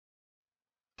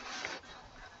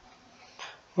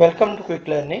Welcome to Quick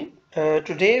Learning.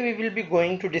 Today we will be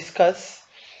going to discuss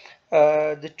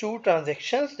the two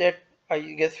transactions that I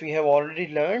guess we have already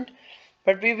learned,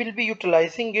 but we will be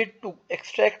utilizing it to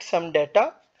extract some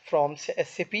data from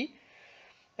SAP.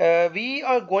 We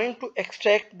are going to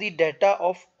extract the data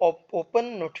of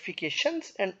open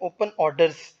notifications and open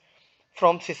orders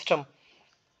from system.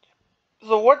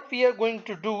 So what we are going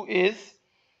to do is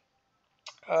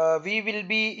we will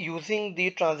be using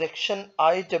the transaction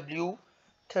IW38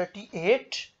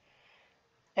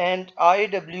 and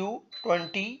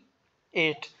IW28.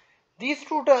 These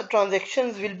two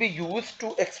transactions will be used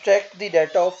to extract the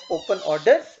data of open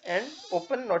orders and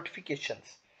open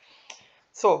notifications.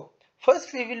 So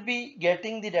first we will be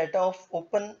getting the data of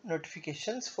open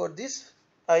notifications. For this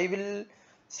I will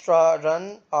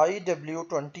run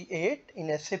IW28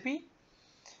 in SAP.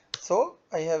 So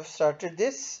I have started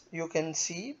this. You can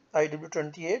see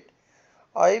IW28.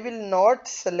 I will not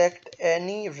select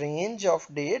any range of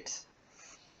dates,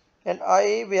 and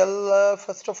I will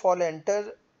first of all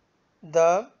enter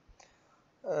the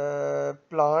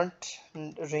plant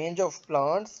range of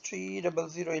plants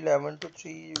 30011 to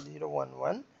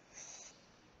 3011.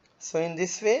 So in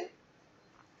this way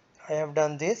I have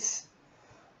done this,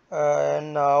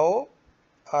 and now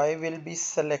I will be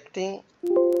selecting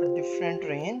a different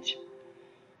range.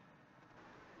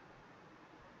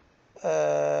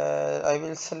 I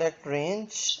will select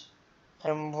range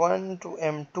M1 to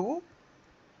M2,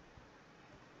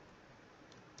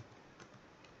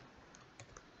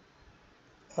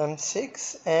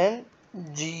 M6 and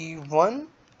G1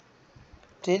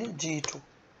 till G2.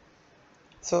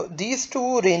 So these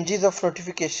two ranges of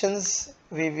notifications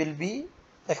we will be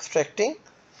extracting.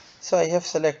 So I have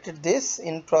selected this.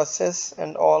 In process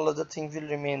and all other things will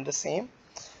remain the same.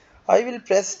 I will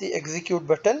press the execute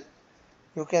button.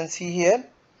 You can see here,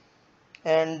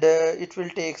 and it will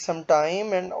take some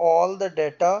time, and all the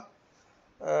data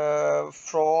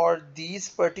for these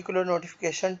particular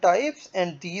notification types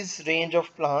and these range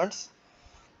of plants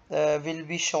will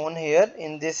be shown here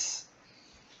in this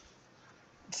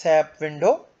SAP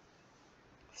window.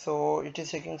 So it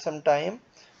is taking some time.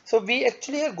 So we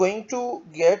actually are going to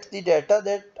get the data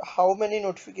that how many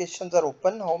notifications are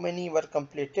open, how many were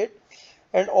completed,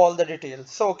 and all the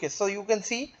details. So okay, so you can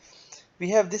see we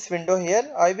have this window here.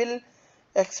 I will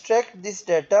extract this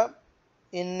data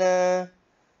in I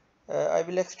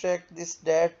will extract this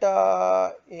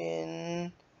data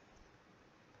in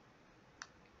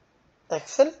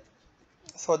Excel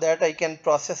so that I can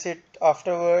process it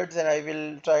afterwards, and I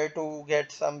will try to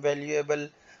get some valuable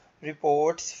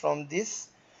reports from this.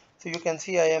 So you can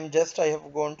see I have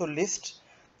gone to list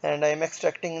and I am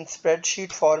extracting in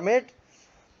spreadsheet format,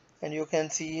 and you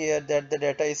can see here that the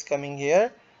data is coming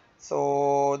here.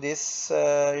 So this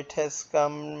it has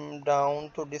come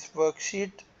down to this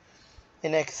worksheet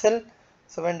in Excel.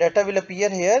 So when data will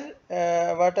appear here,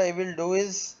 what I will do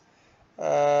is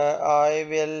I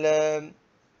will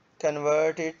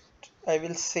convert it, I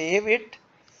will save it,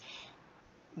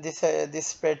 this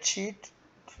spreadsheet,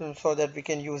 so that we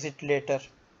can use it later.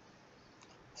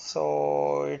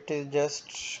 So it is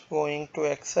just going to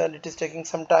Excel. It is taking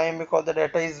some time because the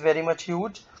data is very much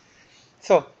huge.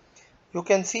 So you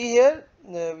can see here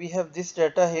we have this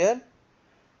data here,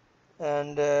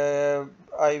 and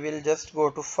I will just go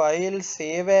to file,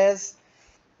 save as,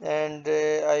 and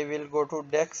I will go to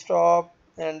desktop,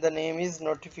 and the name is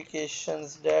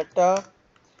notifications data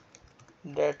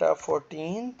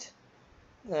 14th,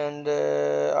 and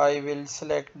I will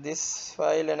select this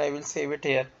file and I will save it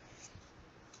here.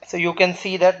 So you can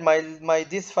see that my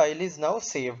this file is now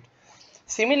saved.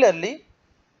 Similarly,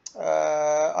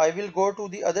 I will go to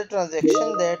the other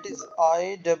transaction, that is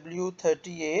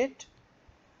IW38.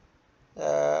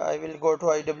 I will go to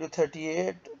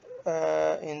IW38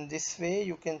 in this way.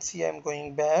 You can see I'm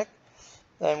going back.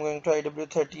 I'm going to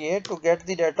IW38 to get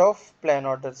the data of plan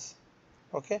orders.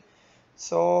 Okay,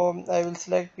 so I will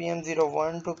select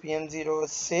PM01 to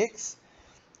PM06,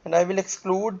 and I will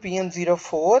exclude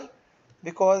PM04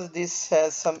 because this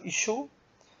has some issue,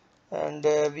 and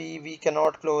we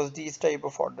cannot close these type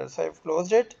of orders. I have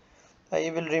closed it.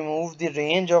 I will remove the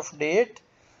range of date,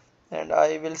 and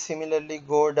I will similarly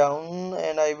go down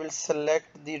and I will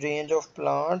select the range of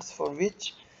plants for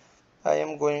which I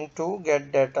am going to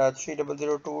get data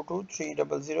 3002 to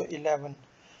 3011.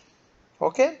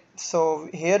 Okay, so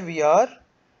here we are,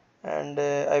 and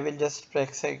I will just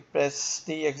press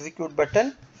the execute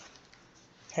button,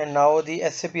 and now the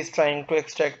SAP is trying to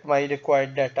extract my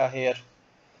required data here.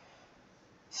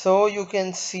 So you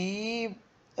can see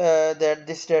that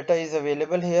this data is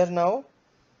available here now.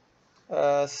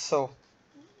 So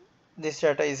this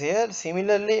data is here.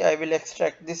 Similarly, I will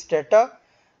extract this data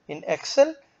in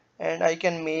Excel, and I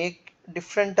can make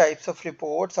different types of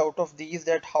reports out of these,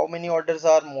 that how many orders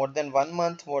are more than 1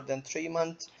 month, more than 3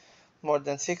 months, more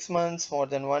than 6 months, more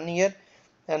than 1 year,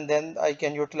 and then I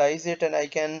can utilize it, and I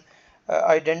can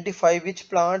identify which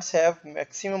plants have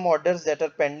maximum orders that are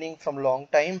pending from long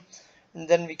time, and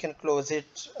then we can close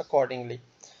it accordingly.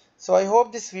 So I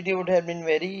hope this video would have been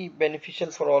very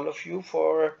beneficial for all of you.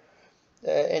 For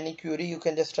any query, you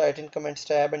can just write in comments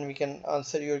tab and we can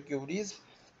answer your queries.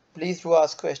 Please do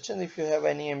ask questions if you have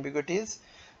any ambiguities.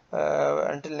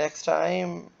 Until next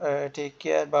time, take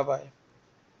care. Bye bye.